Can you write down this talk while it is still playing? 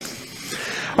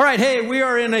All right, hey, we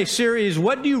are in a series,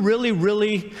 what do you really,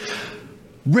 really,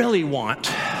 really want?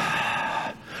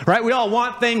 Right, we all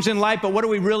want things in life, but what do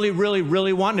we really, really,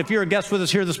 really want? And if you're a guest with us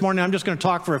here this morning, I'm just going to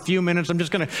talk for a few minutes. I'm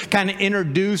just going to kind of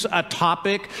introduce a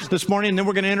topic this morning, and then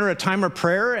we're going to enter a time of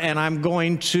prayer, and I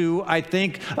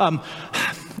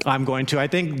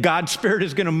think God's Spirit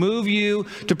is going to move you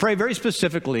to pray very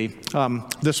specifically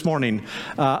this morning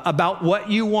about what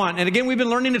you want. And again, we've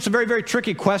been learning it's a very, very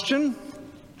tricky question.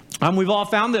 We've all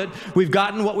found that we've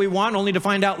gotten what we want only to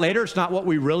find out later it's not what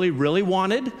we really, really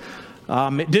wanted.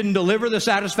 It didn't deliver the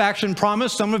satisfaction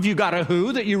promised. Some of you got a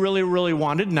who that you really, really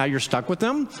wanted. Now you're stuck with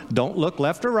them. Don't look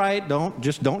left or right. Don't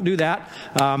do that.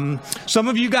 Some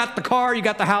of you got the car, you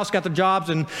got the house, got the jobs,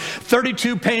 and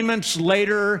 32 payments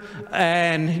later,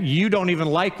 and you don't even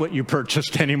like what you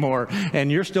purchased anymore,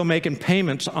 and you're still making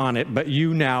payments on it, but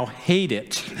you now hate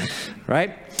it,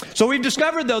 right? So we've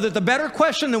discovered, though, that the better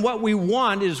question than what we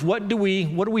want is what do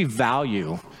we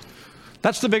value?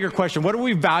 That's the bigger question. What do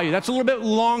we value? That's a little bit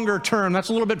longer term. That's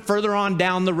a little bit further on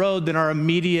down the road than our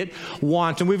immediate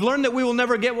wants. And we've learned that we will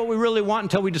never get what we really want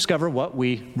until we discover what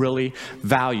we really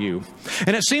value.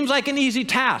 And it seems like an easy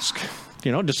task.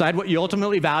 Decide what you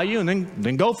ultimately value and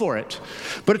then go for it.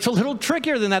 But it's a little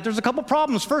trickier than that. There's a couple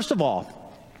problems. First of all,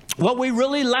 what we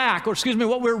really lack,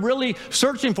 what we're really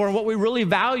searching for and what we really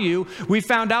value, we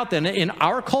found out that in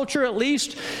our culture at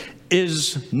least,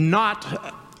 is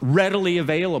not readily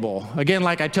available. Again,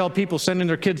 like I tell people sending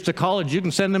their kids to college, you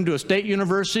can send them to a state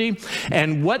university,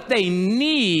 and what they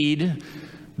need,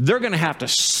 they're going to have to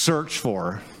search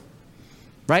for,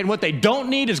 right? And what they don't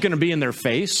need is going to be in their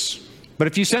face. But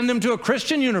if you send them to a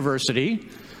Christian university,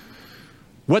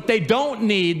 what they don't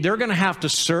need, they're going to have to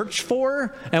search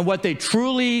for, and what they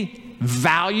truly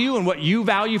value and what you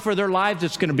value for their lives,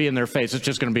 it's going to be in their face. It's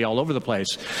just going to be all over the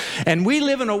place. And we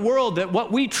live in a world that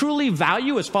what we truly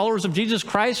value as followers of Jesus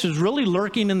Christ is really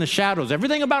lurking in the shadows.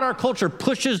 Everything about our culture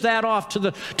pushes that off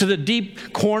to the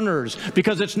deep corners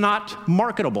because it's not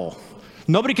marketable.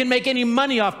 Nobody can make any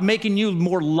money off making you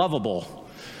more lovable,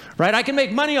 right? I can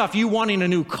make money off you wanting a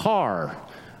new car.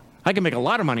 I can make a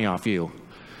lot of money off you.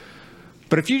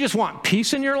 But if you just want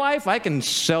peace in your life, I can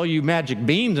sell you magic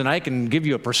beans and I can give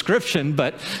you a prescription,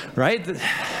 but, right?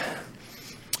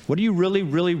 What do you really,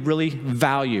 really, really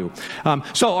value?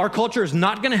 So our culture is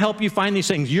not going to help you find these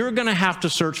things. You're going to have to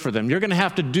search for them. You're going to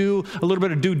have to do a little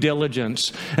bit of due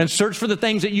diligence and search for the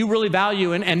things that you really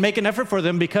value and make an effort for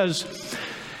them because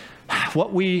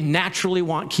what we naturally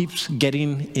want keeps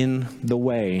getting in the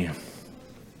way.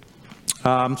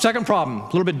 Second problem, a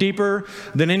little bit deeper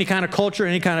than any kind of culture,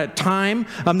 any kind of time.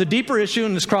 The deeper issue,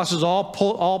 and this crosses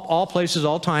all places,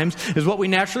 all times, is what we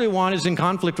naturally want is in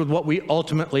conflict with what we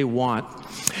ultimately want.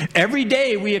 Every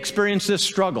day we experience this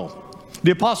struggle. The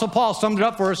Apostle Paul summed it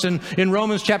up for us in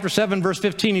Romans chapter 7, verse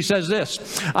 15. He says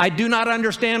this, I do not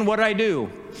understand what I do.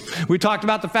 We talked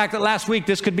about the fact that last week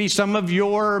this could be some of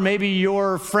maybe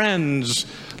your friends'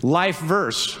 life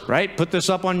verse, right? Put this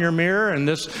up on your mirror and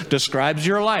this describes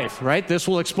your life, right? This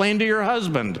will explain to your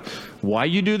husband why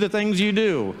you do the things you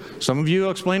do. Some of you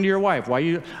will explain to your wife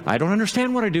I don't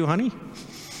understand what I do, honey.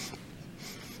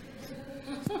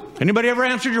 Anybody ever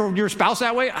answered your spouse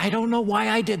that way? I don't know why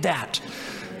I did that.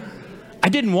 I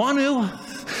didn't want to.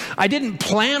 I didn't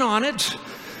plan on it.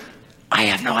 I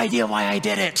have no idea why I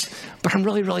did it, but I'm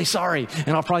really, really sorry, and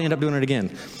I'll probably end up doing it again.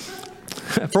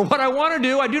 For what I want to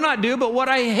do, I do not do, but what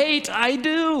I hate, I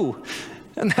do.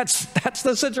 And that's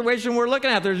the situation we're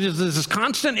looking at. There's just this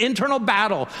constant internal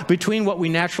battle between what we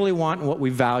naturally want and what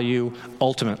we value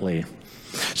ultimately.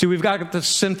 See, we've got this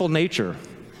sinful nature.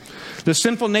 The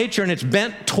sinful nature, and it's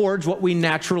bent towards what we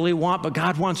naturally want, but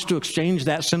God wants to exchange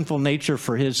that sinful nature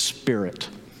for His Spirit.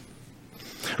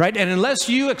 Right? And unless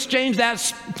you exchange that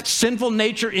sinful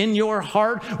nature in your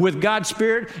heart with God's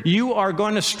Spirit, you are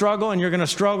going to struggle, and you're going to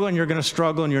struggle, and you're going to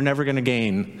struggle, and you're never going to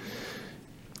gain.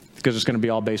 Because it's going to be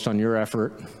all based on your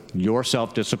effort, your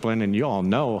self-discipline, and you all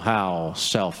know how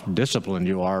self-disciplined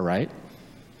you are, right?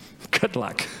 Good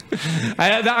luck.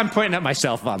 I'm pointing at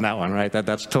myself on that one, right?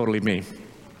 That's totally me.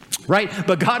 Right?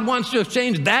 But God wants to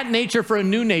exchange that nature for a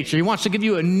new nature. He wants to give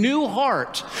you a new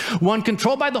heart, one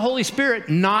controlled by the Holy Spirit,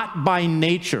 not by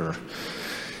nature.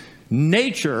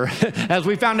 Nature, as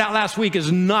we found out last week,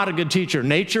 is not a good teacher.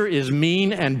 Nature is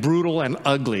mean and brutal and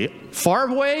ugly. Far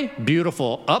away,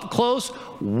 beautiful. Up close,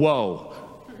 whoa.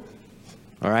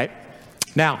 All right?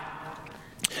 Now,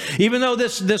 Even though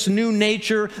this new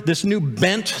nature, this new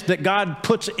bent that God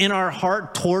puts in our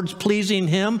heart towards pleasing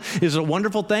Him is a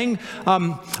wonderful thing,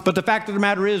 but the fact of the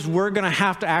matter is we're going to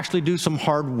have to actually do some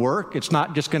hard work. It's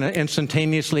not just going to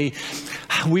instantaneously.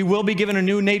 We will be given a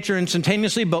new nature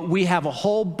instantaneously, but we have a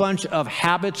whole bunch of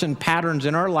habits and patterns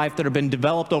in our life that have been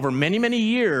developed over many, many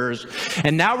years,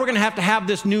 and now we're going to have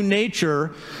this new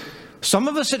nature. Some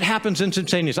of us, it happens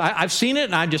instantaneously. I've seen it,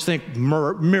 and I just think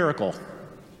miracle.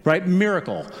 Right?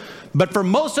 Miracle. But for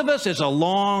most of us, it's a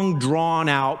long,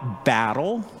 drawn-out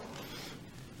battle,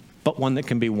 but one that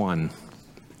can be won.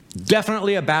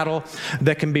 Definitely a battle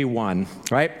that can be won,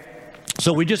 right?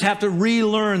 So we just have to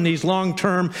relearn these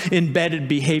long-term embedded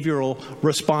behavioral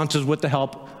responses with the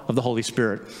help of the Holy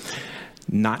Spirit,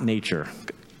 not nature.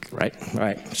 Right.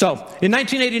 So in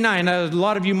 1989, a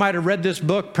lot of you might have read this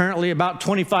book. Apparently about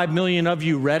 25 million of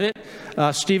you read it.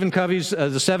 Stephen Covey's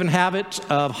The 7 Habits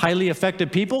of Highly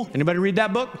Effective People. Anybody read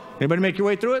that book? Anybody make your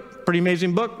way through it? Pretty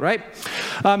amazing book, right?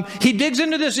 He digs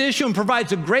into this issue and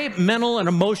provides a great mental and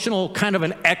emotional kind of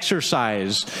an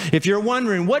exercise. If you're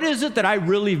wondering, what is it that I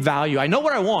really value? I know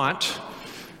what I want.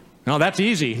 No, that's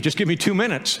easy. Just give me 2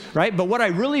 minutes, right? But what I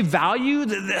really value,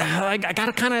 I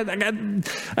got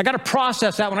to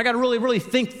process that one. I got to really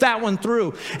think that one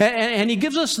through. And he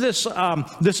gives us this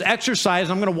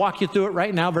exercise. I'm going to walk you through it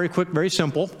right now, very quick, very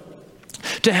simple,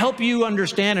 to help you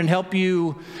understand and help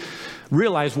you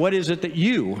realize what is it that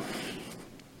you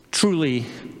truly,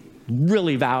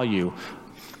 really value.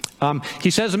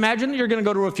 He says, imagine that you're going to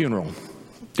go to a funeral,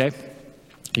 okay?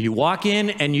 You walk in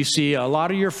and you see a lot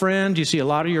of your friends, you see a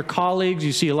lot of your colleagues,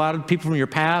 you see a lot of people from your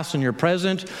past and your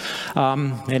present,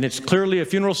 and it's clearly a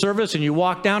funeral service. And you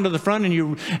walk down to the front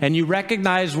and you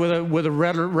recognize with a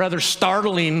rather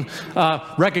startling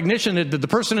recognition that the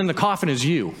person in the coffin is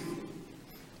you,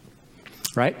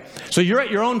 right? So you're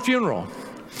at your own funeral.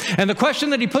 And the question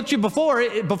that he puts you before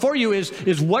you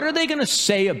is what are they going to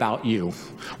say about you?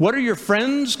 What are your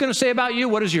friends going to say about you?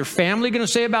 What is your family going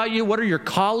to say about you? What are your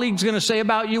colleagues going to say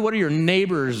about you? What are your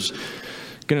neighbors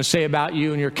going to say about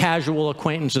you and your casual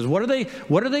acquaintances? What are they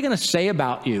going to say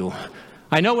about you?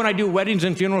 I know when I do weddings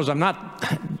and funerals, I'm going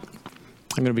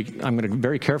to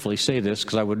very carefully say this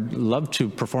because I would love to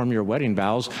perform your wedding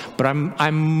vows, but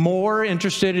I'm more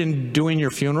interested in doing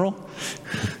your funeral.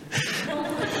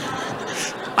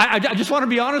 I just want to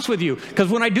be honest with you, because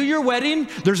when I do your wedding,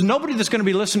 there's nobody that's going to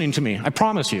be listening to me. I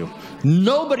promise you.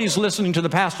 Nobody's listening to the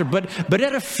pastor. But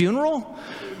at a funeral,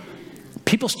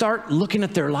 people start looking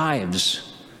at their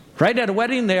lives. Right? At a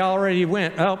wedding, they already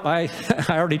went, I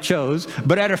already chose.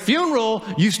 But at a funeral,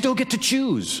 you still get to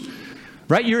choose.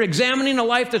 Right? You're examining a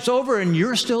life that's over, and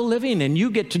you're still living, and you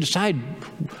get to decide,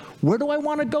 where do I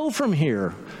want to go from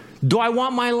here? Do I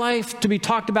want my life to be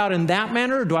talked about in that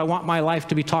manner, or do I want my life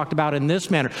to be talked about in this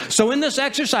manner? So in this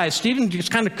exercise, Stephen just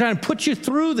kind of puts you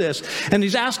through this, and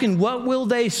he's asking, what will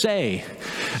they say?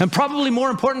 And probably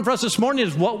more important for us this morning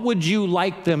is, what would you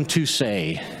like them to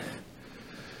say?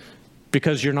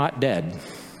 Because you're not dead.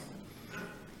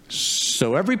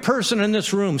 So every person in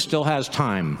this room still has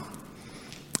time.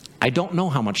 I don't know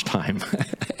how much time.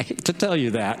 I hate to tell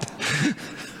you that.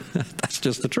 That's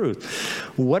just the truth.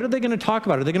 What are they going to talk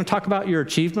about? Are they going to talk about your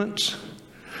achievements?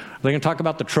 Are they going to talk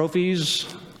about the trophies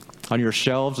on your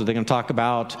shelves? Are they going to talk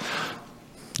about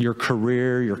your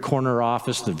career, your corner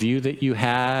office, the view that you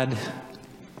had?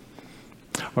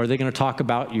 Or are they going to talk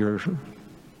about your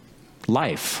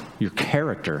life, your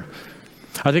character?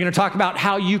 Are they going to talk about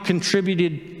how you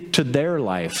contributed to their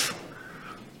life?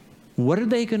 What are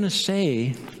they going to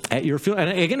say at your funeral?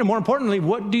 And again, more importantly,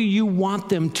 what do you want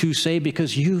them to say,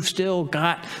 because you've still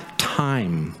got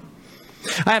time?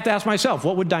 I have to ask myself,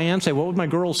 what would Diane say? What would my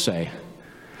girls say?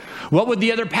 What would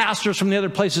the other pastors from the other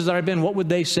places that I've been, what would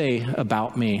they say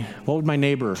about me? What would my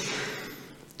neighbor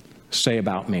say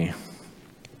about me?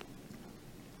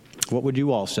 What would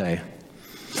you all say?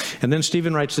 And then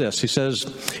Stephen writes this. He says,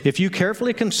 if you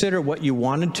carefully consider what you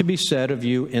wanted to be said of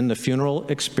you in the funeral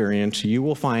experience, you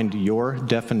will find your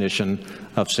definition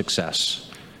of success.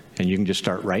 And you can just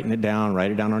start writing it down,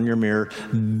 write it down on your mirror.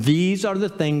 These are the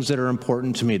things that are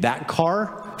important to me. That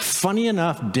car, funny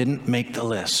enough, didn't make the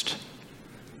list.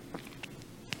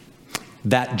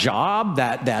 That job,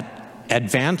 that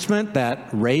advancement, that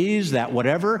raise, that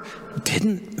whatever,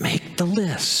 didn't make the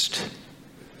list.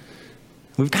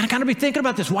 We've got to kind of be thinking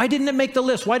about this. Why didn't it make the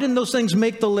list? Why didn't those things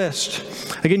make the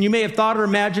list? Again, you may have thought or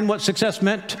imagined what success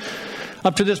meant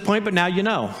up to this point, but now you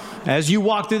know. As you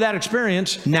walk through that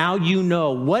experience, now you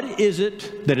know, what is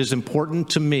it that is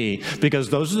important to me? Because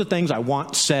those are the things I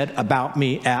want said about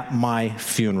me at my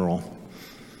funeral.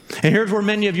 And here's where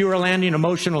many of you are landing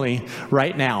emotionally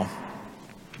right now.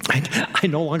 I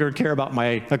no longer care about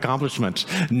my accomplishments.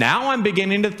 Now I'm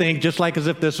beginning to think, just like as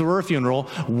if this were a funeral,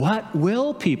 what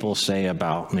will people say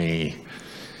about me?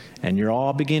 And you're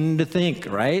all beginning to think,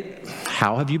 right?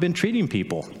 How have you been treating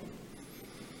people?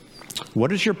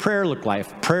 What does your prayer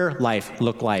life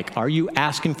look like? Are you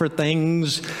asking for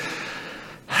things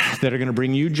that are going to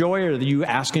bring you joy, or are you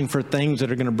asking for things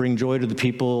that are going to bring joy to the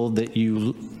people that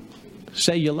you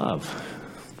say you love?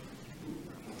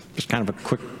 Just kind of a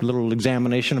quick little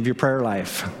examination of your prayer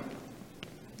life.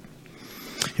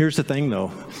 Here's the thing,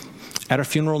 though. At a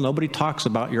funeral, nobody talks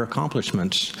about your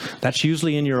accomplishments. That's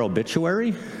usually in your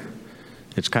obituary.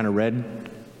 It's kind of read,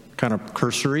 kind of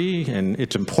cursory, and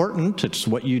it's important. It's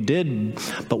what you did.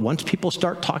 But once people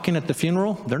start talking at the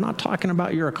funeral, they're not talking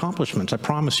about your accomplishments, I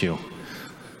promise you.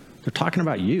 They're talking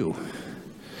about you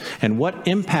and what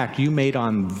impact you made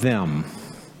on them.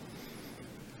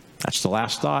 That's the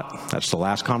last thought. That's the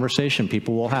last conversation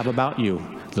people will have about you.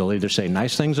 They'll either say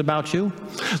nice things about you,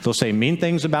 they'll say mean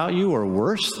things about you, or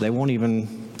worse, they won't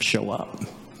even show up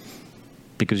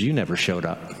because you never showed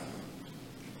up.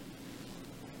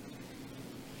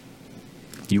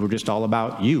 You were just all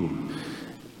about you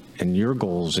and your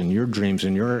goals and your dreams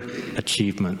and your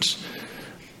achievements.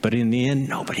 But in the end,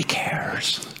 nobody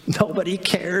cares. Nobody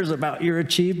cares about your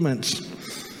achievements.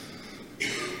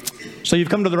 So you've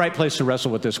come to the right place to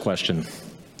wrestle with this question.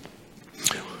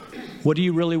 What do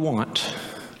you really want?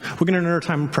 We're going to enter a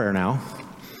time of prayer now.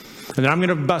 And then I'm going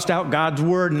to bust out God's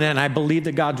word, and then I believe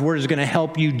that God's word is going to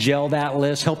help you gel that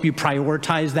list, help you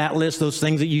prioritize that list, those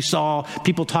things that you saw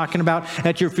people talking about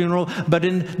at your funeral. But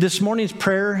in this morning's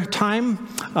prayer time,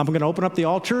 I'm going to open up the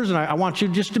altars, and I want you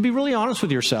just to be really honest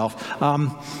with yourself.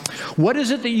 What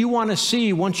is it that you want to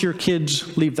see once your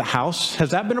kids leave the house?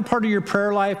 Has that been a part of your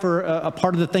prayer life, or a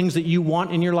part of the things that you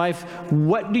want in your life?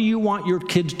 What do you want your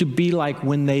kids to be like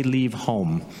when they leave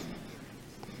home?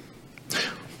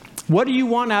 What do you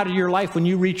want out of your life when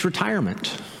you reach retirement?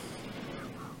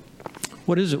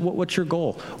 What is it? What's your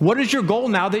goal? What is your goal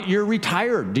now that you're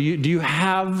retired? Do you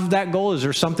have that goal? Is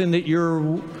there something that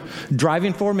you're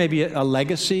driving for? Maybe a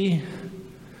legacy?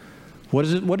 What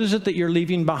is it that you're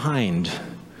leaving behind?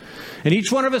 And each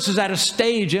one of us is at a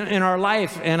stage in our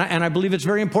life, and I believe it's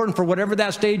very important for whatever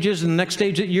that stage is, and the next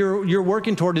stage that you're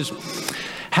working toward is,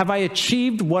 have I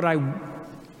achieved what I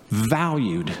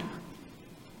valued?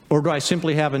 Or do I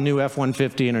simply have a new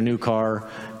F-150 and a new car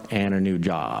and a new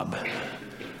job?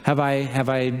 Have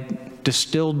I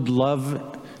distilled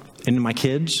love into my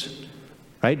kids?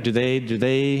 Right? Do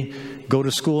they go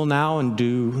to school now, and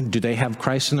do they have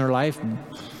Christ in their life?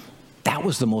 That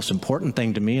was the most important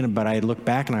thing to me. But I look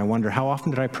back and I wonder, how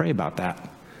often did I pray about that?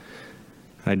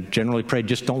 I generally pray,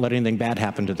 just don't let anything bad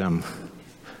happen to them.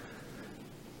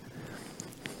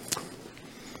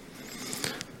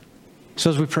 So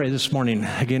as we pray this morning,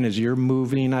 again, as you're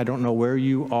moving, I don't know where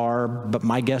you are, but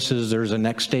my guess is there's a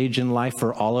next stage in life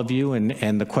for all of you.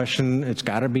 And the question, it's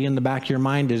got to be in the back of your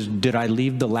mind, is, did I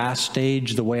leave the last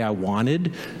stage the way I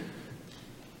wanted?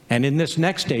 And in this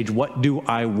next stage, what do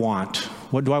I want?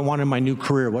 What do I want in my new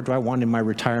career? What do I want in my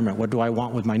retirement? What do I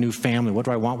want with my new family? What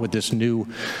do I want with this new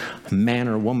man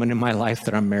or woman in my life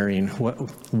that I'm marrying?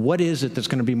 What is it that's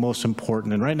going to be most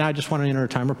important? And right now, I just want to enter a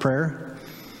time of prayer.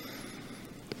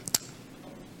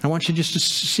 I want you just to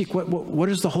seek what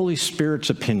is the Holy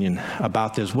Spirit's opinion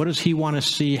about this? What does he want to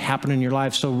see happen in your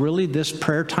life? So really, this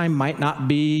prayer time might not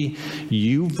be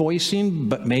you voicing,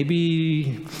 but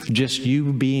maybe just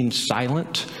you being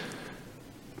silent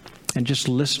and just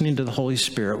listening to the Holy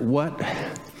Spirit.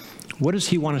 What does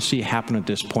he want to see happen at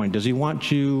this point? Does he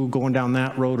want you going down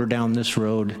that road or down this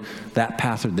road, that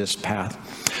path or this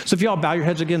path? So if you all bow your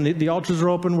heads again, the altars are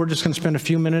open. We're just going to spend a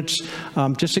few minutes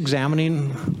just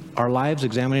examining our lives,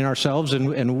 examining ourselves,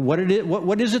 and what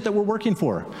is it that we're working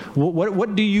for?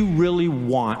 What do you really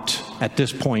want at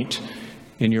this point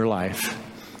in your life?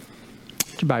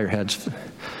 Just bow your heads.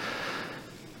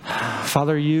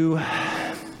 Father, you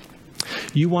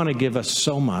want to give us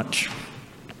so much.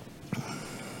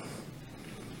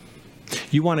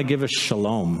 You want to give us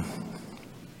shalom.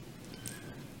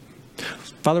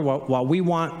 Father, while we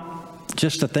want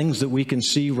just the things that we can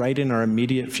see right in our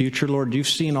immediate future, Lord, you've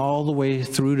seen all the way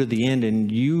through to the end,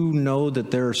 and you know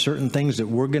that there are certain things that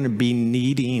we're going to be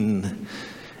needing,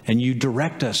 and you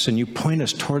direct us and you point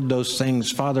us toward those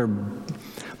things, Father.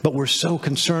 But we're so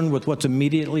concerned with what's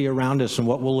immediately around us and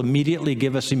what will immediately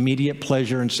give us immediate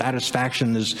pleasure and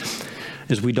satisfaction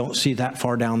as we don't see that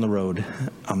far down the road.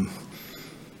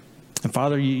 And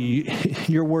Father,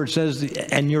 your word says,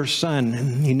 and your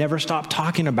Son, he never stopped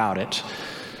talking about it.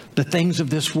 The things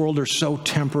of this world are so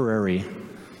temporary.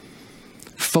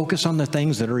 Focus on the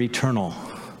things that are eternal.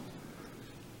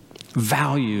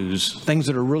 values, things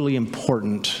that are really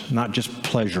important, not just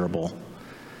pleasurable.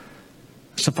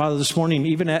 So, Father, this morning,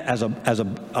 even as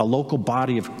a local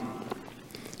body of,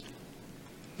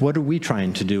 what are we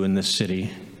trying to do in this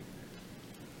city?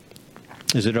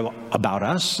 Is it about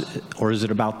us, or is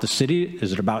it about the city?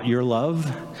 Is it about your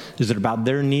love? Is it about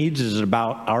their needs? Is it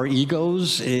about our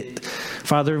egos?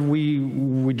 Father,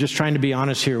 we're just trying to be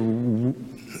honest here.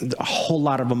 A whole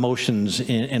lot of emotions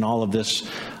in all of this,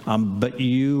 but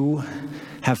you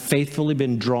have faithfully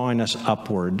been drawing us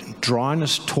upward, drawing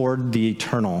us toward the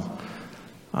eternal.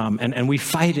 And we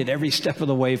fight it every step of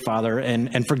the way, Father,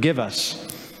 and forgive us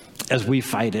as we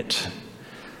fight it.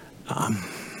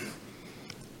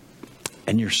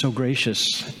 And you're so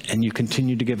gracious, and you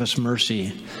continue to give us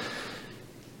mercy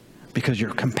because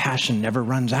your compassion never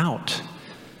runs out.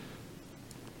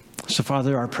 So,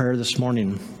 Father, our prayer this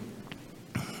morning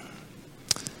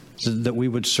is that we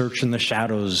would search in the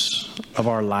shadows of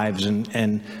our lives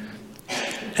and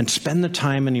spend the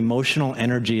time and emotional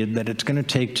energy that it's going to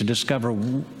take to discover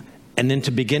and then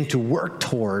to begin to work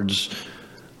towards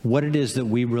what it is that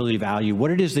we really value,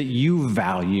 what it is that you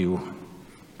value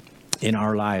in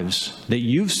our lives, that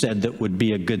you've said that would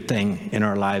be a good thing in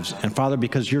our lives. And Father,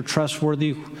 because you're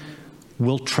trustworthy,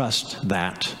 we'll trust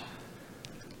that.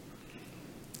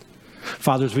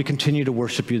 Father, as we continue to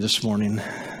worship you this morning,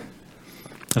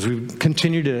 as we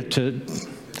continue to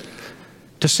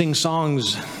sing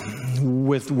songs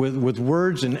with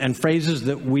words and phrases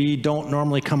that we don't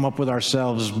normally come up with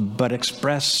ourselves, but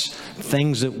express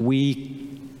things that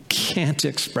we can't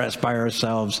express by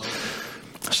ourselves.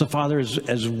 So, Father,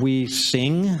 as we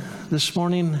sing this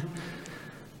morning,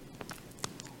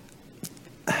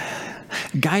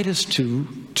 guide us to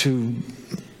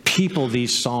people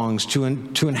these songs, to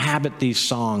inhabit these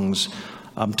songs,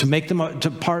 to make them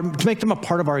a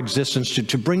part of our existence,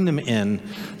 to bring them in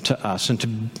to us,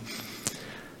 and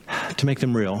to make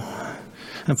them real.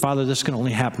 And Father, this can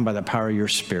only happen by the power of your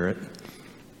Spirit.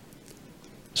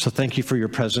 So thank you for your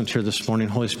presence here this morning,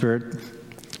 Holy Spirit.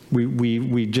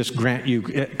 We just grant you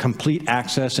complete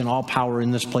access and all power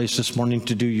in this place this morning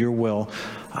to do your will.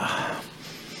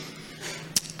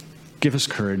 Give us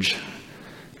courage.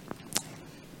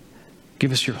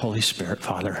 Give us your Holy Spirit,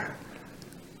 Father.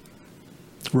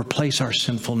 Replace our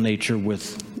sinful nature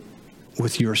with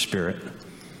your Spirit.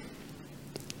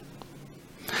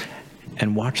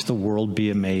 And watch the world be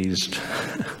amazed.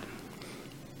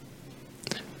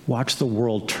 Watch the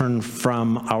world turn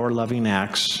from our loving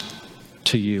acts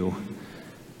to you.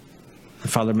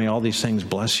 And Father, may all these things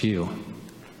bless you.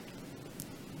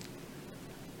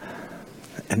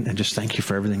 And just thank you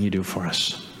for everything you do for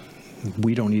us.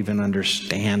 We don't even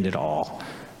understand it all.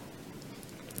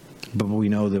 But we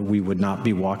know that we would not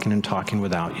be walking and talking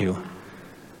without you.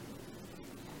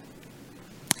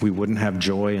 We wouldn't have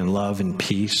joy and love and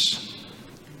peace.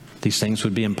 These things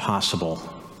would be impossible.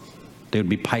 They would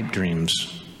be pipe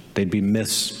dreams. They'd be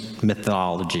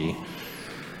mythology.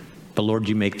 But Lord,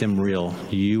 you make them real.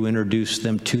 You introduced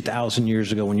them 2,000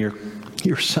 years ago when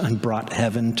your Son brought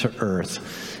heaven to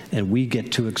earth. And we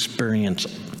get to experience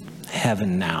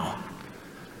heaven now.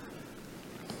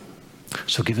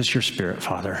 So give us your Spirit,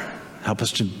 Father. Help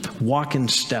us to walk in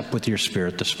step with your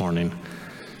Spirit this morning.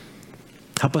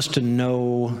 Help us to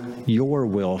know your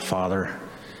will, Father.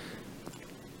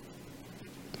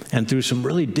 And through some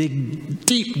really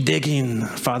deep digging,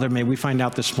 Father, may we find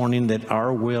out this morning that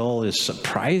our will is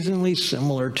surprisingly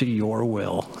similar to your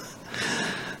will.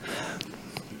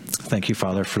 Thank you,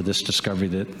 Father, for this discovery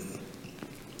that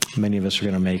many of us are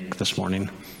going to make this morning,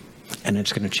 and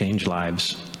it's going to change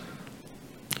lives.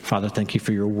 Father, thank you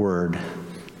for your word,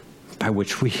 by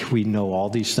which we know all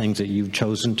these things that you've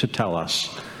chosen to tell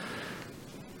us.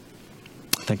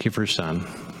 Thank you for your Son.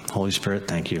 Holy Spirit,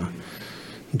 thank you.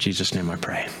 In Jesus' name I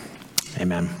pray.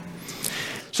 Amen.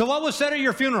 So what was said at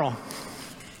your funeral?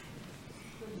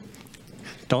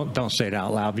 Don't say it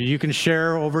out loud. But you can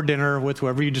share over dinner with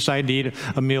whoever you decide to eat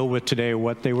a meal with today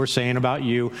what they were saying about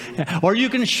you. Or you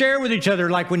can share with each other,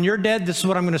 like, when you're dead, this is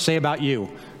what I'm going to say about you.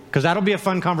 Because that'll be a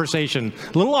fun conversation.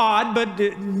 A little odd, but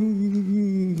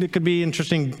it could be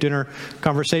interesting dinner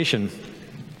conversation.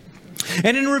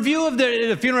 And in review of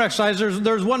the funeral exercise,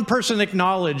 there's one person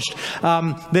acknowledged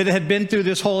that had been through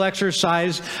this whole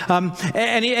exercise.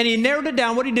 And he narrowed it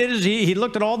down. What he did is he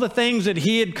looked at all the things that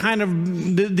he had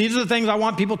these are the things I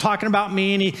want people talking about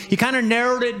me. And he kind of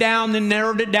narrowed it down, then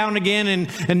narrowed it down again,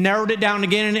 and narrowed it down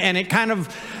again. And it kind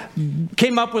of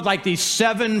came up with like these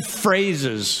 7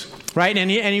 phrases. Right?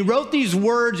 And he wrote these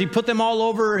words. He put them all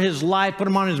over his life, put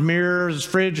them on his mirror, his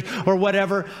fridge, or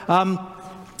whatever.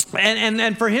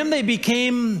 And for him, they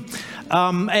became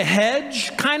a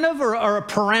hedge kind of, or a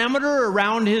parameter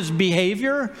around his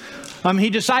behavior.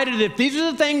 He decided if these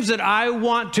are the things that I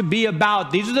want to be about,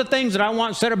 these are the things that I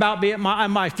want said about me at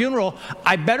my funeral,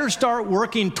 I better start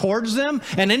working towards them.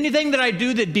 And anything that I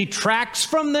do that detracts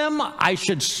from them, I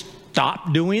should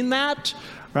stop doing that.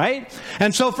 Right?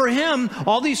 And so for him,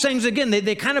 all these things, again,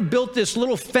 they kind of built this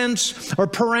little fence or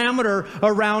parameter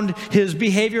around his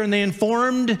behavior, and they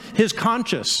informed his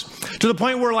conscience to the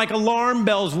point where like alarm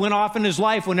bells went off in his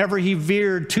life whenever he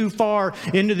veered too far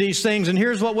into these things. And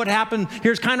here's what would happen.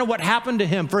 Here's kind of what happened to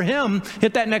him. For him,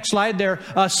 hit that next slide there,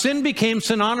 sin became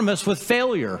synonymous with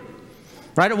failure.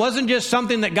 Right? It wasn't just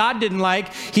something that God didn't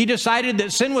like. He decided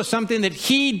that sin was something that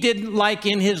he didn't like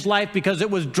in his life because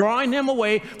it was drawing him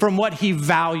away from what he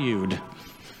valued.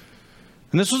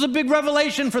 And this was a big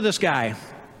revelation for this guy.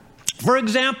 For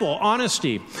example,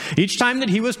 honesty. Each time that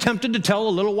he was tempted to tell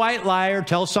a little white lie or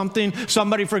tell somebody,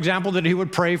 for example, that he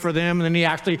would pray for them, and then he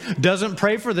actually doesn't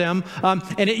pray for them.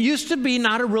 And it used to be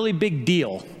not a really big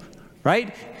deal,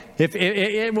 right?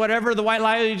 If whatever the white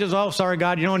lie, he just, oh, sorry,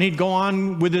 God, and he'd go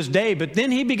on with his day. But then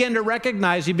he began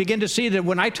to see that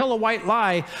when I tell a white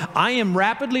lie, I am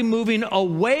rapidly moving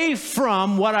away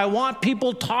from what I want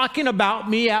people talking about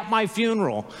me at my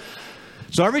funeral.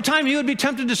 So every time he would be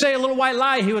tempted to say a little white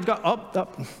lie, he would go,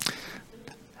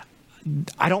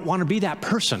 I don't want to be that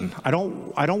person. I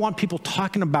don't want people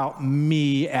talking about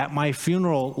me at my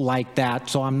funeral like that,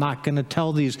 so I'm not going to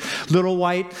tell these little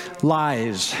white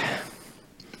lies.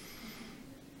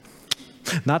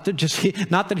 Not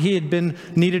that he had been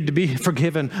needed to be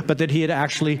forgiven, but that he had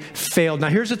actually failed. Now,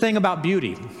 here's the thing about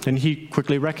beauty, and he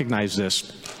quickly recognized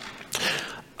this,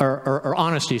 or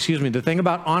honesty, excuse me. The thing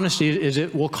about honesty is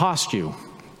it will cost you,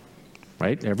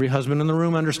 right? Every husband in the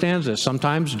room understands this.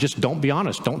 Sometimes just don't be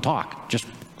honest. Don't talk. Just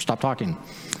stop talking.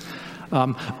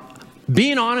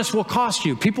 Being honest will cost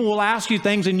you. People will ask you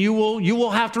things, and you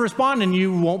will have to respond, and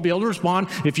you won't be able to respond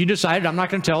if you decided I'm not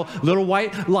going to tell little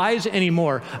white lies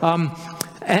anymore.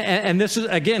 And this is,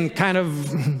 again, kind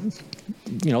of,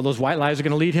 those white lies are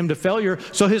going to lead him to failure.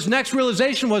 So his next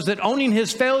realization was that owning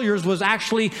his failures was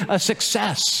actually a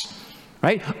success.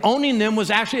 Right? Owning them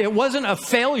it wasn't a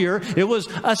failure, it was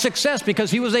a success because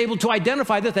he was able to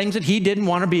identify the things that he didn't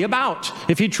want to be about.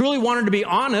 If he truly wanted to be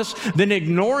honest, then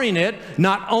ignoring it,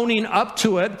 not owning up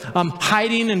to it,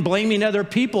 hiding and blaming other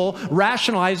people,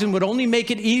 rationalizing would only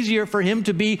make it easier for him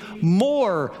to be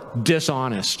more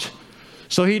dishonest.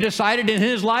 So he decided in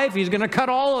his life he's going to cut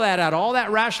all of that out, all that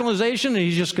rationalization, and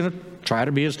he's just going to try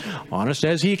to be as honest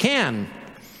as he can.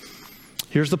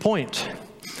 Here's the point.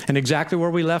 And exactly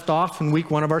where we left off in week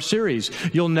 1 of our series.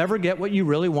 You'll never get what you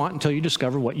really want until you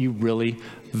discover what you really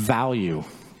value.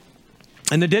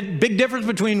 And the big difference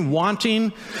between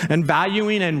wanting and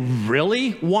valuing and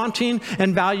really wanting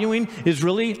and valuing is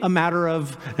really a matter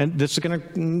of, and this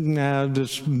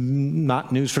is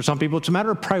not news for some people, it's a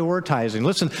matter of prioritizing.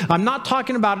 Listen, I'm not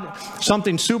talking about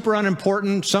something super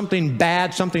unimportant, something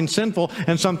bad, something sinful,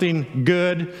 and something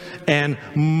good and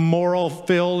moral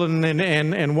filled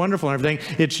and wonderful and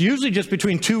everything. It's usually just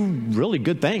between two really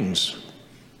good things.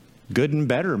 Good and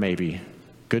better, maybe.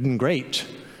 Good and great.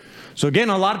 So again,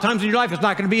 a lot of times in your life, it's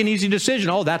not going to be an easy decision.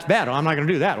 Oh, that's bad. Oh, I'm not going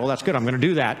to do that. Oh, that's good. I'm going to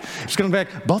do that. It's going to be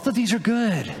like, both of these are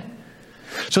good.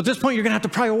 So at this point, you're going to have to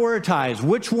prioritize.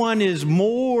 Which one is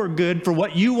more good for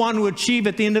what you want to achieve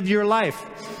at the end of your life?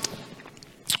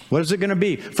 What is it going to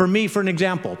be? For me, for an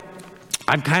example,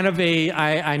 I'm kind of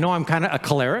a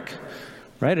choleric.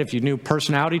 Right? If you knew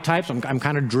personality types, I'm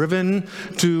kind of driven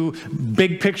to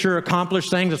big picture accomplish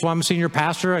things. That's why I'm a senior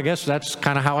pastor. I guess that's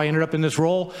kind of how I ended up in this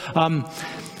role.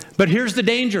 But here's the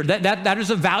danger. That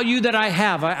is a value that I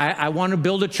have. I want to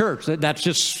build a church. That's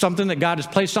just something that God has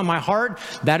placed on my heart.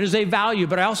 That is a value.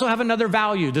 But I also have another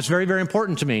value that's very, very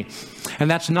important to me. And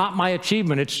that's not my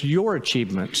achievement. It's your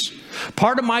achievements.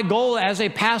 Part of my goal as a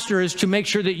pastor is to make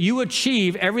sure that you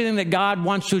achieve everything that God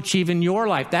wants to achieve in your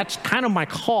life. That's kind of my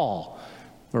call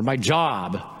or my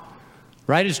job.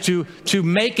 Right, is to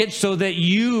make it so that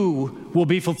you will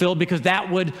be fulfilled because that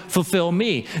would fulfill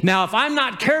me. Now, if I'm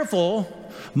not careful,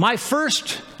 my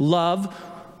first love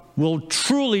will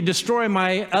truly destroy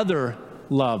my other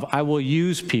love. I will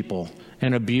use people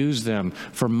and abuse them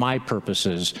for my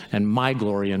purposes and my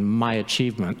glory and my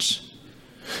achievements.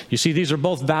 You see, these are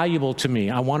both valuable to me.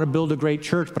 I want to build a great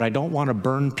church, but I don't want to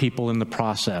burn people in the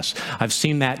process. I've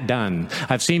seen that done.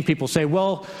 I've seen people say,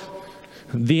 well,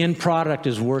 the end product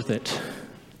is worth it.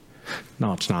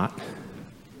 No, it's not.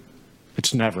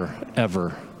 It's never,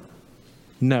 ever,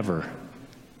 never,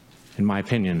 in my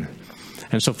opinion.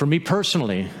 And so for me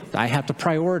personally, I have to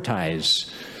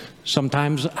prioritize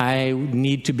Sometimes I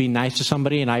need to be nice to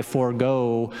somebody and I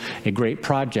forego a great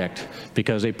project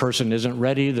because a person isn't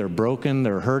ready, they're broken,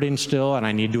 they're hurting still, and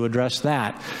I need to address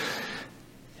that.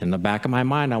 In the back of my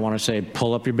mind, I want to say,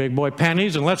 pull up your big boy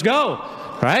panties and let's go,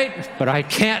 right? But I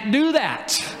can't do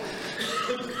that.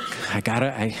 I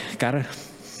gotta.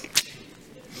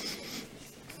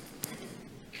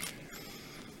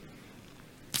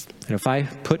 And if I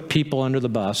put people under the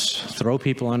bus, throw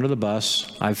people under the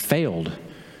bus, I've failed.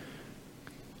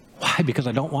 Why? Because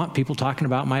I don't want people talking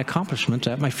about my accomplishments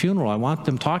at my funeral. I want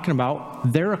them talking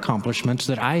about their accomplishments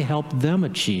that I helped them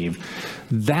achieve.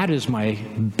 That is my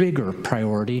bigger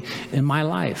priority in my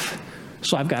life.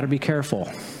 So I've got to be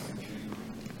careful.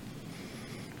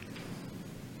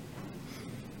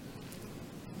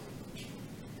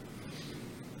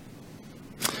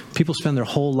 People spend their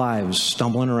whole lives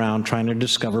stumbling around trying to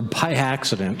discover by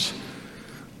accident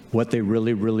what they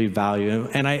really, really value.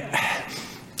 And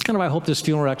I hope this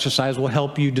funeral exercise will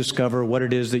help you discover what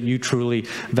it is that you truly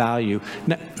value.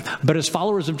 Now, but as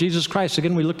followers of Jesus Christ,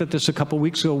 again, we looked at this a couple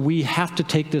weeks ago, we have to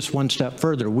take this one step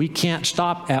further. We can't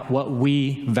stop at what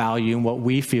we value and what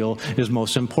we feel is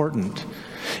most important.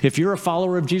 If you're a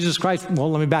follower of Jesus Christ, well,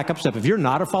 let me back up a step. If you're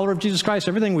not a follower of Jesus Christ,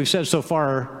 everything we've said so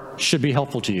far should be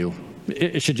helpful to you.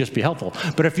 It should just be helpful.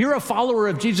 But if you're a follower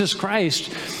of Jesus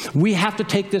Christ, we have to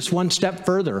take this one step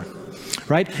further.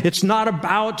 Right? It's not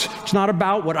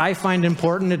about what I find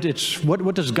important. It's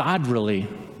what does God really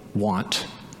want?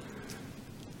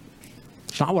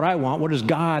 It's not what I want. What does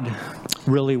God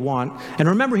really want? And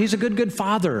remember, he's a good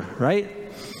father, right?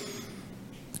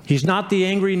 He's not the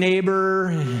angry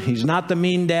neighbor. He's not the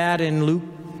mean dad in Luke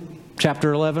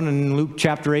chapter 11 and Luke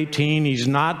chapter 18. He's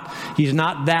not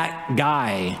that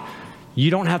guy. You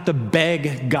don't have to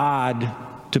beg God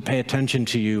to pay attention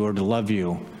to you or to love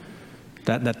you.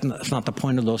 That's not the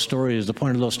point of those stories. The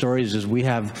point of those stories is we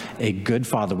have a good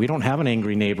father. We don't have an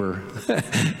angry neighbor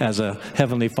as a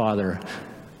heavenly father,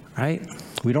 right?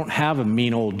 We don't have a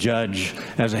mean old judge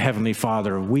as a heavenly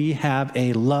father. We have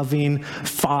a loving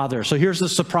father. So here's the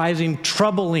surprising,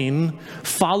 troubling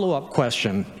follow-up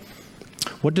question.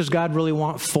 What does God really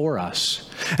want for us?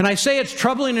 And I say it's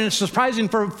troubling and it's surprising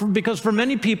because for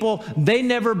many people, they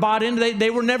never bought into. They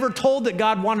were never told that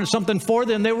God wanted something for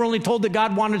them. They were only told that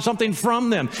God wanted something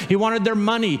from them. He wanted their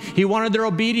money. He wanted their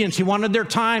obedience. He wanted their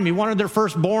time. He wanted their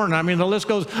firstborn. I mean, the list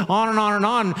goes on and on and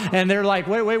on. And they're like,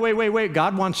 wait.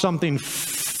 God wants something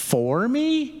for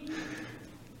me?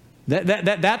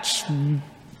 That's...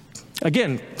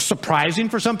 Again, surprising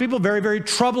for some people, very, very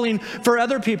troubling for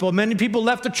other people. Many people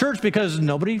left the church because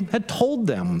nobody had told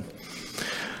them.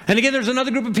 And again, there's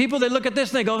another group of people, they look at this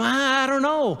and they go, I don't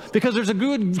know. Because there's a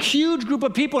huge group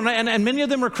of people, and many of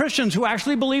them are Christians who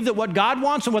actually believe that what God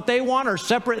wants and what they want are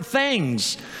separate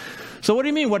things. So what do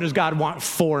you mean, what does God want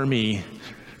for me?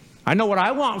 I know what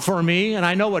I want for me, and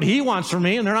I know what he wants for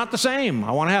me, and they're not the same.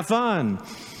 I want to have fun.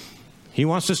 He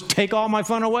wants to take all my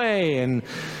fun away, and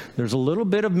there's a little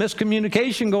bit of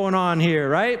miscommunication going on here,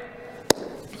 right?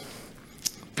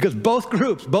 Because both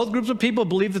groups of people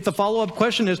believe that the follow-up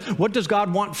question is, what does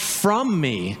God want from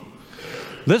me?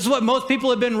 This is what most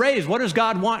people have been raised. What does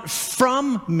God want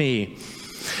from me?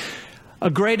 A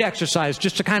great exercise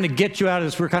just to kind of get you out of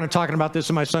this. We were kind of talking about this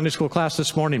in my Sunday school class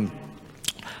this morning.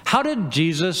 How did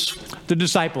Jesus, the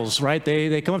disciples, right?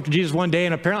 They come up to Jesus one day,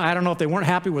 and apparently, I don't know if they weren't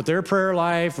happy with their prayer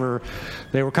life or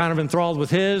they were kind of enthralled with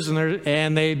his,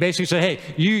 and they basically say, hey,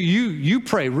 you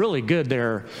pray really good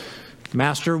there,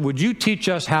 Master. Would you teach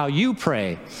us how you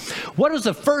pray? What is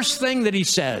the first thing that he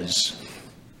says?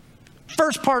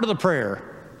 First part of the prayer.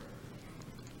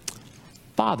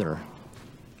 Father,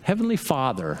 Heavenly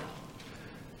Father.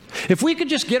 If we could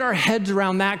just get our heads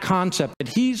around that concept, that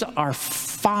he's our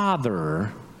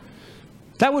Father,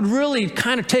 that would really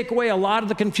kind of take away a lot of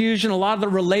the confusion, a lot of the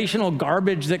relational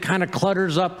garbage that kind of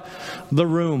clutters up the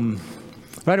room.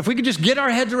 Right? If we could just get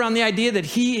our heads around the idea that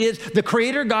he is, the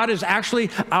Creator God is actually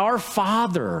our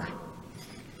Father.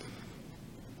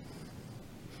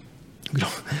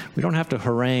 We don't have to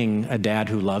harangue a dad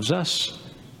who loves us,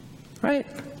 right?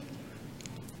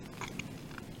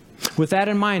 With that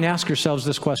in mind, ask yourselves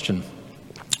this question.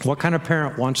 What kind of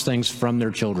parent wants things from their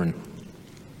children?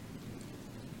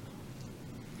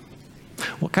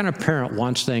 What kind of parent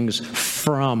wants things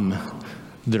from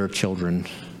their children?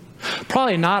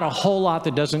 Probably not a whole lot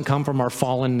that doesn't come from our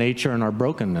fallen nature and our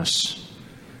brokenness.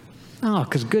 No,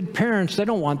 because good parents, they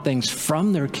don't want things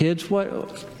from their kids.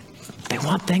 They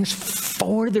want things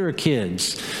for their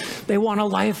kids. They want a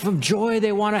life of joy.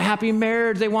 They want a happy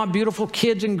marriage. They want beautiful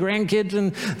kids and grandkids,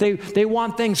 and they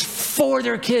want things for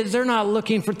their kids. They're not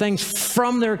looking for things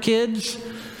from their kids.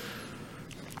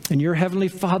 And your Heavenly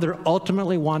Father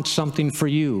ultimately wants something for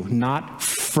you, not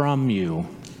from you.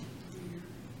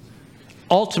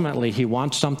 Ultimately, He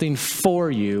wants something for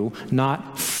you,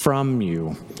 not from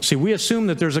you. See, we assume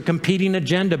that there's a competing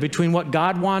agenda between what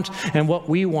God wants and what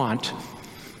we want.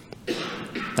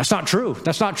 That's not true.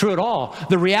 That's not true at all.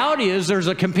 The reality is there's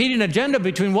a competing agenda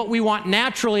between what we want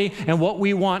naturally and what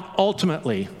we want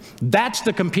ultimately. That's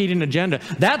the competing agenda.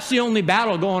 That's the only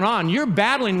battle going on. You're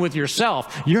battling with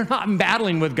yourself. You're not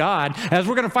battling with God. As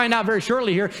we're going to find out very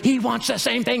shortly here, He wants the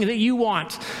same thing that you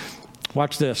want.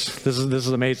 Watch this. This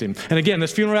is amazing. And again,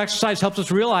 this funeral exercise helps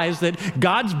us realize that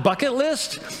God's bucket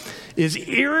list is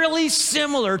eerily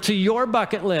similar to your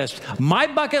bucket list. My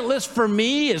bucket list for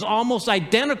me is almost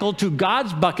identical to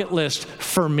God's bucket list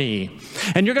for me.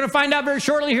 And you're going to find out very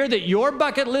shortly here that your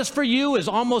bucket list for you is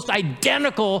almost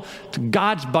identical to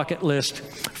God's bucket list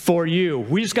for you.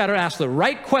 We just got to ask the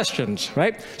right questions,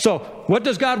 right? So what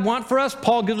does God want for us?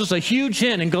 Paul gives us a huge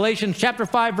hint in Galatians chapter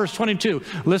 5, verse 22.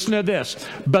 Listen to this.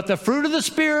 But the fruit of the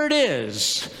Spirit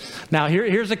is... Now,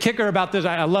 here's the kicker about this.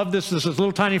 I love this. This is a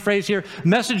little tiny phrase here.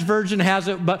 Message version has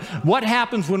it, but what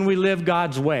happens when we live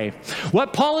God's way?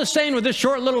 What Paul is saying with this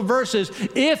short little verse is,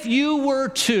 if you were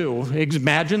to,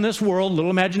 imagine this world,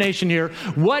 little imagination here,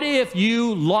 what if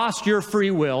you lost your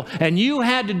free will and you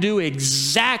had to do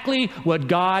exactly what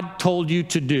God told you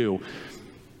to do?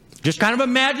 Just kind of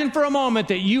imagine for a moment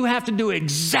that you have to do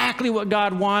exactly what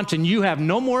God wants and you have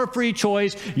no more free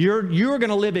choice. You're going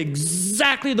to live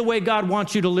exactly the way God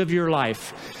wants you to live your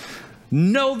life.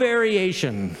 No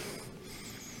variation.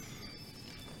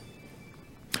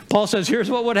 Paul says,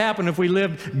 here's what would happen if we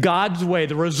lived God's way.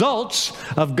 The results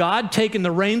of God taking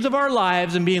the reins of our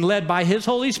lives and being led by His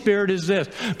Holy Spirit is this.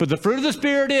 But the fruit of the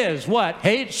Spirit is what?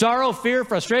 Hate, sorrow, fear,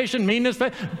 frustration, meanness.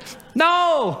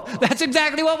 No, that's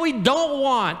exactly what we don't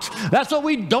want. That's what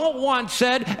we don't want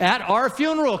said at our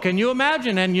funeral. Can you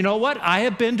imagine? And you know what? I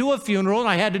have been to a funeral and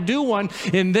I had to do one,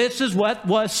 and this is what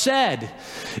was said.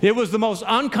 It was the most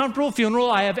uncomfortable funeral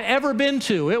I have ever been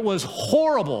to. It was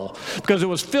horrible because it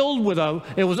was filled with a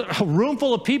room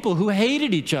full of people who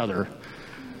hated each other.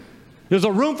 There's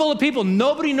a room full of people.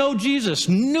 Nobody know Jesus.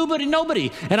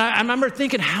 Nobody. And I remember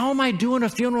thinking, how am I doing a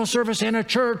funeral service in a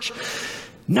church?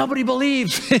 Nobody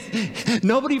believes.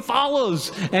 Nobody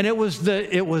follows. And it was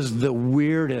the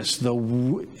weirdest.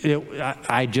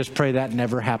 I just pray that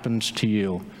never happens to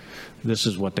you. This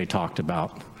is what they talked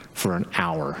about for an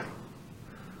hour.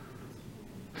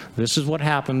 This is what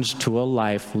happens to a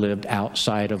life lived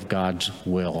outside of God's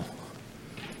will.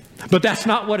 But that's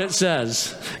not what it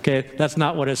says, okay? That's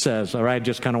not what it says, all right?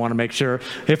 Just kind of want to make sure.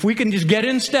 If we can just get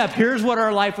in step, here's what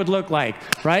our life would look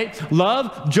like, right?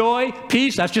 Love, joy,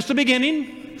 peace, that's just the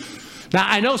beginning. Now,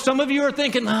 I know some of you are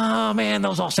thinking, oh, man,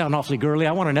 those all sound awfully girly.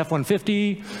 I want an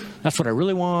F-150. That's what I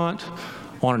really want.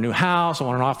 I want a new house. I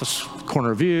want an office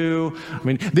corner view. I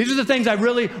mean, these are the things I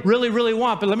really, really, really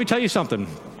want. But let me tell you something,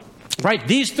 right?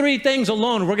 These three things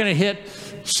alone, we're going to hit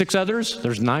 6 others.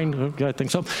 There's 9, I think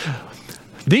so.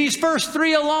 These first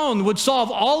 3 alone would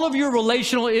solve all of your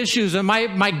relational issues. And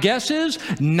my guess is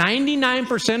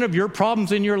 99% of your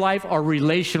problems in your life are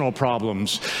relational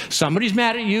problems. Somebody's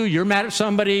mad at you. You're mad at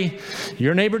somebody.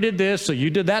 Your neighbor did this, so you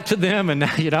did that to them. And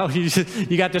now,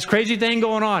 you got this crazy thing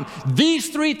going on. These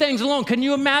 3 things alone, can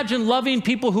you imagine loving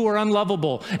people who are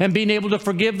unlovable and being able to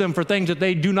forgive them for things that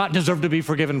they do not deserve to be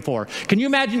forgiven for? Can you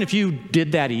imagine if you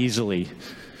did that easily?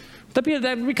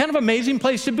 That'd be kind of an amazing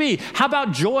place to be. How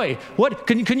about joy? What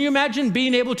can you imagine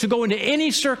being able to go into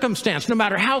any circumstance, no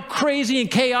matter how crazy and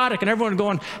chaotic, and everyone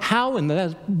going, how in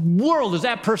the world is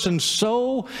that person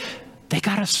so, they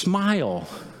got a smile,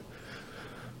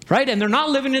 right? And they're not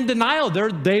living in denial.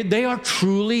 They are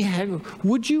truly,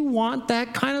 would you want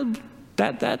that kind of,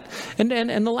 that? And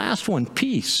the last one,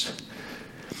 peace.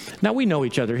 Now, we know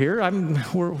each other here.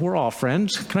 We're all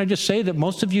friends. Can I just say that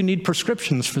most of you need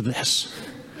prescriptions for this?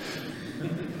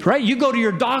 Right? You go to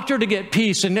your doctor to get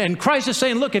peace, and Christ is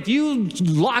saying, look, if you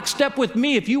lockstep with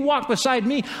me, if you walk beside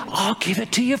me, I'll give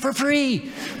it to you for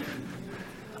free.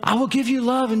 I will give you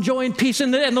love and joy and peace.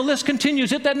 And the list continues.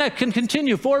 Hit that neck, can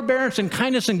continue. Forbearance and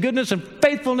kindness and goodness and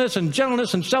faithfulness and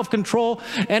gentleness and self-control.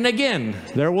 And again,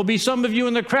 there will be some of you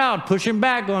in the crowd pushing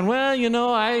back going, well,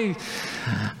 I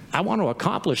want to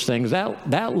accomplish things.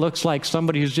 That looks like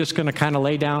somebody who's just going to kind of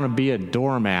lay down and be a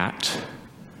doormat.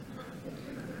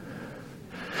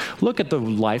 Look at the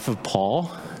life of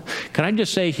Paul. Can I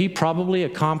just say he probably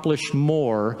accomplished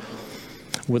more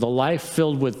with a life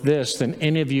filled with this than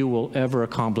any of you will ever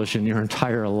accomplish in your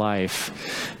entire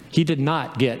life. He did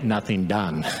not get nothing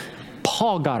done.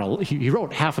 Paul he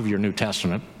wrote half of your New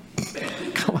Testament.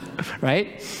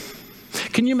 Right?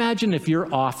 Can you imagine if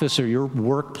your office or your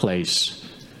workplace,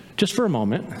 just for a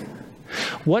moment,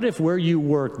 what if where you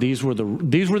work, these were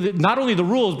not only the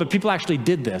rules, but people actually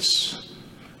did this?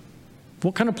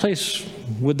 What kind of place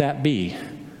would that be?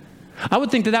 I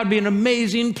would think that would be an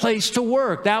amazing place to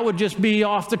work. That would just be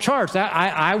off the charts.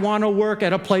 I want to work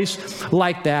at a place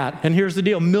like that. And here's the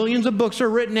deal. Millions of books are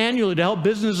written annually to help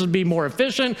businesses be more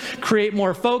efficient, create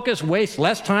more focus, waste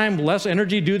less time, less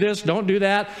energy, do this, don't do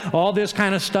that, all this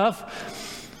kind of stuff.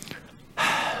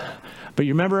 But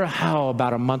you remember how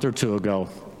about a month or two ago,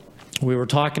 we were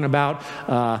talking about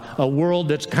a world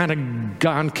that's kind of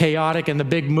gone chaotic, and the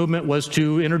big movement was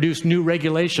to introduce new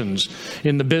regulations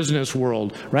in the business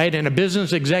world, right? And a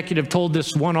business executive told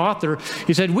this one author,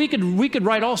 he said, we could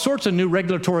write all sorts of new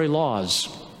regulatory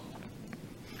laws.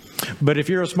 But if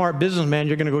you're a smart businessman,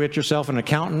 you're going to go get yourself an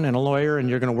accountant and a lawyer, and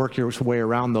you're going to work your way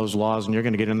around those laws, and you're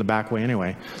going to get in the back way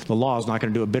anyway. The law is not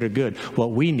going to do a bit of good.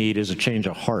 What we need is a change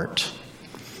of heart.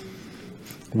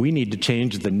 We need to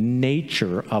change the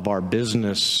nature of our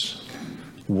business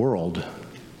world.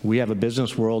 We have a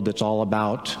business world that's all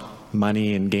about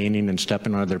money and gaining and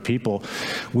stepping on other people.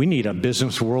 We need a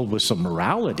business world with some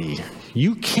morality.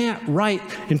 You can't write.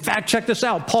 In fact, check this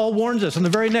out. Paul warns us in the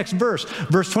very next verse,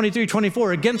 verse 23,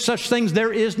 24, against such things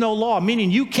there is no law,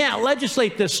 meaning you can't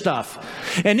legislate this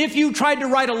stuff. And if you tried to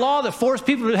write a law that forced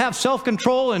people to have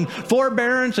self-control and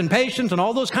forbearance and patience and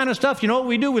all those kind of stuff, you know what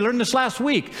we do? We learned this last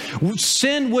week.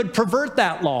 Sin would pervert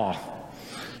that law.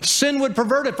 Sin would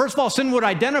pervert it. First of all, sin would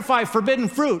identify forbidden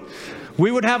fruit. We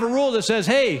would have a rule that says,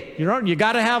 hey, you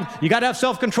got to have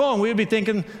self-control. And we would be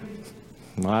thinking,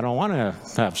 well, I don't want to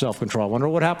have self-control. I wonder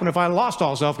what happened if I lost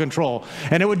all self-control.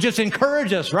 And it would just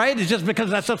encourage us, right? It's just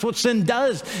because that's what sin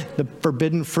does, the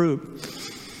forbidden fruit.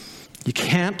 You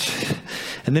can't.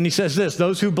 And then he says this,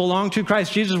 those who belong to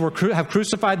Christ Jesus have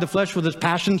crucified the flesh with its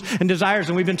passions and desires.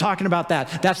 And we've been talking about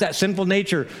that. That's that sinful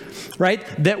nature, right?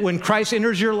 That when Christ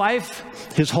enters your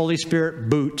life, his Holy Spirit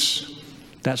boots.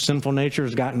 That sinful nature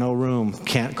has got no room,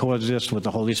 can't coexist with the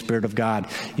Holy Spirit of God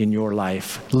in your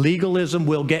life. Legalism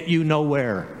will get you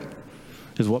nowhere,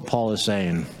 is what Paul is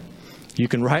saying. You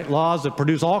can write laws that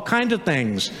produce all kinds of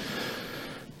things.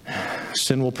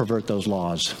 Sin will pervert those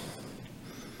laws.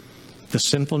 The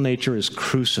sinful nature is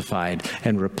crucified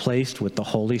and replaced with the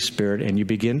Holy Spirit, and you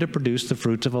begin to produce the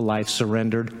fruits of a life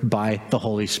surrendered by the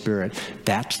Holy Spirit.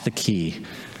 That's the key.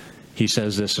 He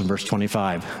says this in verse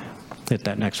 25. Hit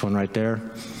that next one right there.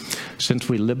 Since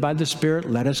we live by the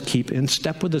Spirit, let us keep in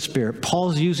step with the Spirit.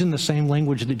 Paul's using the same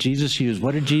language that Jesus used.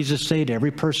 What did Jesus say to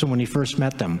every person when he first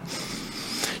met them?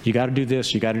 You got to do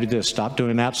this. You got to do this. Stop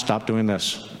doing that. Stop doing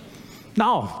this.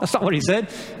 No, that's not what he said.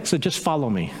 He said, just follow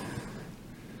me.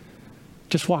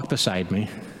 Just walk beside me.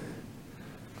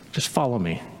 Just follow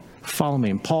me. Follow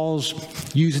me. And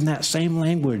Paul's using that same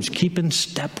language. Keep in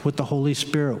step with the Holy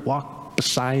Spirit. Walk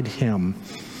beside him.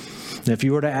 And if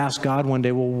you were to ask God one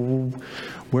day, well,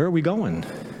 where are we going?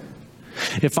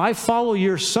 If I follow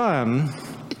your son,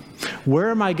 where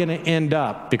am I going to end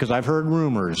up? Because I've heard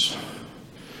rumors.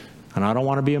 And I don't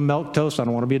want to be a milquetoast. I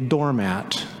don't want to be a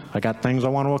doormat. I got things I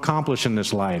want to accomplish in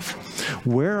this life.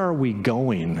 Where are we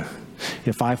going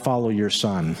if I follow your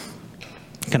son?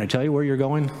 Can I tell you where you're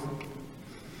going?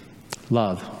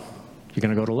 Love. You're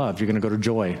going to go to love. You're going to go to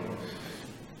joy.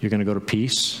 You're going to go to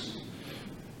peace.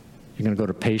 You're going to go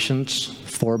to patience,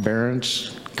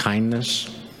 forbearance,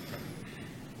 kindness,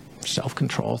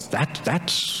 self-control.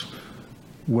 That's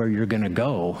where you're going to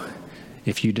go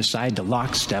if you decide to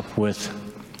lockstep with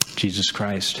Jesus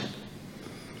Christ.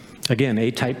 Again,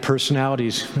 A-type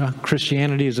personalities.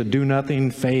 Christianity is a do-nothing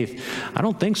faith. I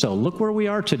don't think so. Look where we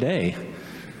are today.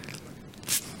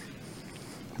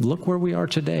 Look where we are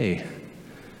today.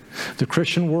 The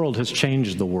Christian world has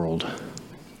changed the world.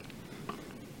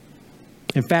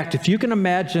 In fact, if you can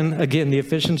imagine, again, the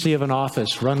efficiency of an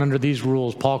office run under these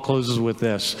rules, Paul closes with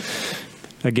this.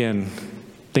 Again,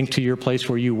 think to your place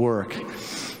where you work.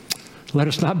 Let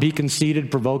us not be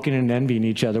conceited, provoking, and envying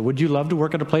each other. Would you love to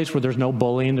work at a place where there's no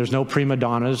bullying, there's no prima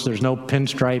donnas, there's no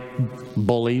pinstripe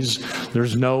bullies,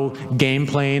 there's no game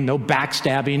playing, no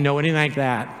backstabbing, no anything like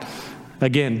that?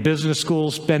 Again, business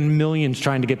schools spend millions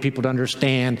trying to get people to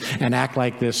understand and act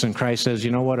like this, and Christ says,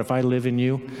 you know what, if I live in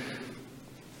you,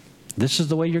 this is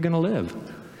the way you're going to live.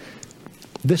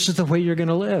 This is the way you're going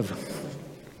to live.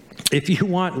 If you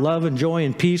want love and joy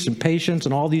and peace and patience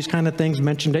and all these kind of things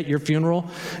mentioned at your funeral,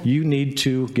 you need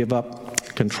to give up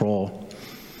control.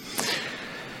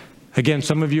 Again,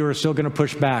 some of you are still going to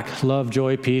push back. Love,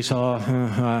 joy, peace.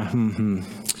 I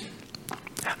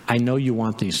know you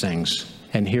want these things,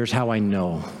 and here's how I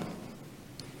know.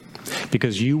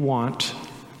 Because you want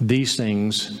these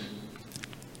things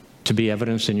to be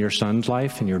evidenced in your son's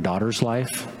life, in your daughter's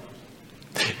life.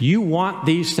 You want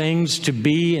these things to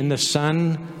be in the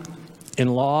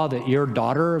son-in-law that your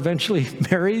daughter eventually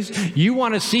marries. You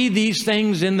want to see these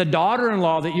things in the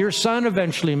daughter-in-law that your son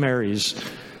eventually marries.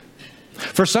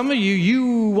 For some of you,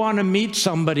 you want to meet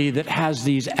somebody that has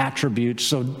these attributes,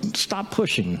 so stop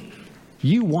pushing.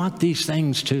 You want these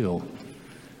things too.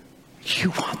 You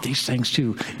want these things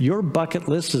too. Your bucket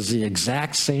list is the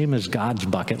exact same as God's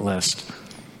bucket list.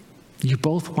 You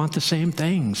both want the same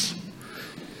things.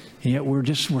 And yet we're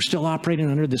still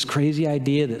operating under this crazy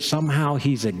idea that somehow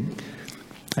he's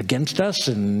against us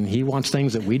and he wants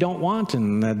things that we don't want,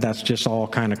 and that's just all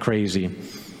kind of crazy.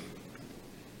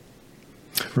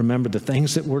 Remember, the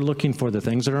things that we're looking for, the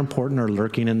things that are important, are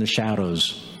lurking in the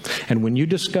shadows. And when you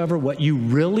discover what you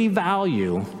really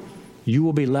value, you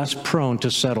will be less prone to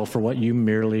settle for what you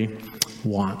merely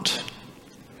want.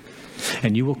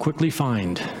 And you will quickly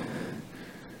find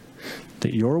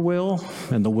that your will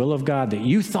and the will of God that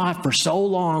you thought for so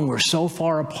long were so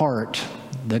far apart,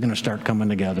 they're going to start coming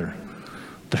together.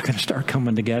 They're going to start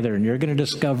coming together, and you're going to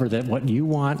discover that what you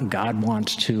want, God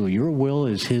wants too. Your will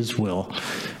is His will.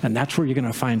 And that's where you're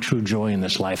going to find true joy in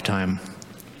this lifetime.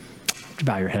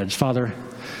 Bow your heads. Father,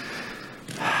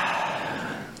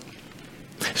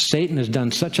 Satan has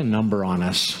done such a number on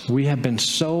us. We have been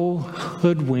so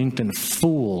hoodwinked and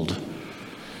fooled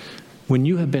when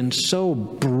you have been so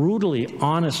brutally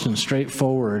honest and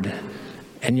straightforward,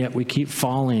 and yet we keep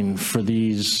falling for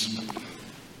these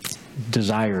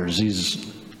desires,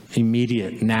 these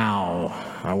immediate now.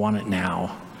 I want it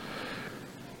now.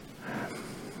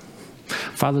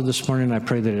 Father, this morning I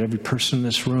pray that every person in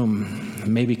this room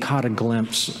maybe caught a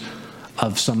glimpse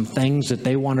of some things that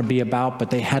they want to be about, but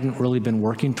they hadn't really been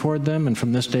working toward them. And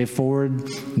from this day forward,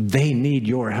 they need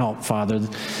your help, Father.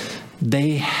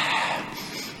 They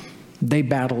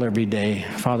battle every day.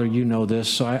 Father, you know this.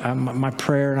 So my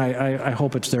prayer, and I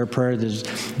hope it's their prayer, is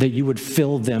that you would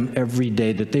fill them every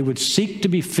day, that they would seek to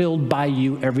be filled by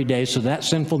you every day, so that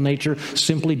sinful nature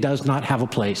simply does not have a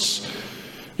place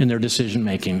in their decision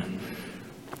making,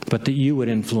 but that you would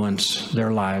influence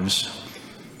their lives.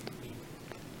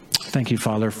 Thank you,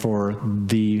 Father, for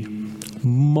the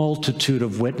multitude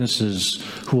of witnesses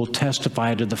who will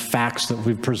testify to the facts that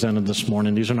we've presented this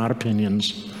morning. These are not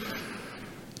opinions.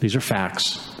 These are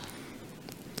facts.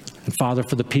 And Father,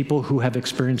 for the people who have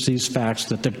experienced these facts,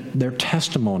 that their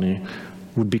testimony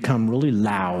would become really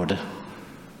loud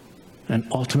and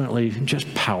ultimately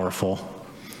just powerful.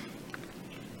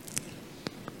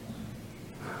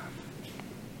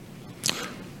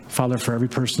 Father, for every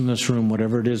person in this room,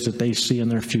 whatever it is that they see in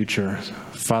their future,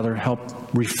 Father,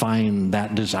 help refine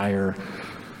that desire.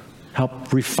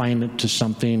 Help refine it to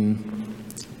something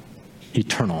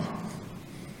eternal.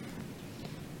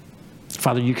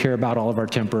 Father, you care about all of our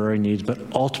temporary needs, but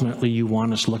ultimately you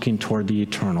want us looking toward the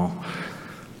eternal.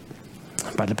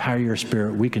 By the power of your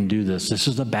Spirit, we can do this. This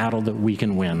is a battle that we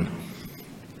can win.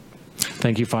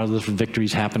 Thank you, Father, for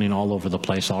victories happening all over the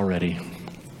place already.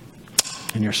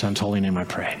 In your Son's holy name I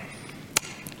pray.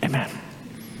 Amen.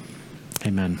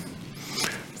 Amen.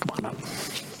 Come on up.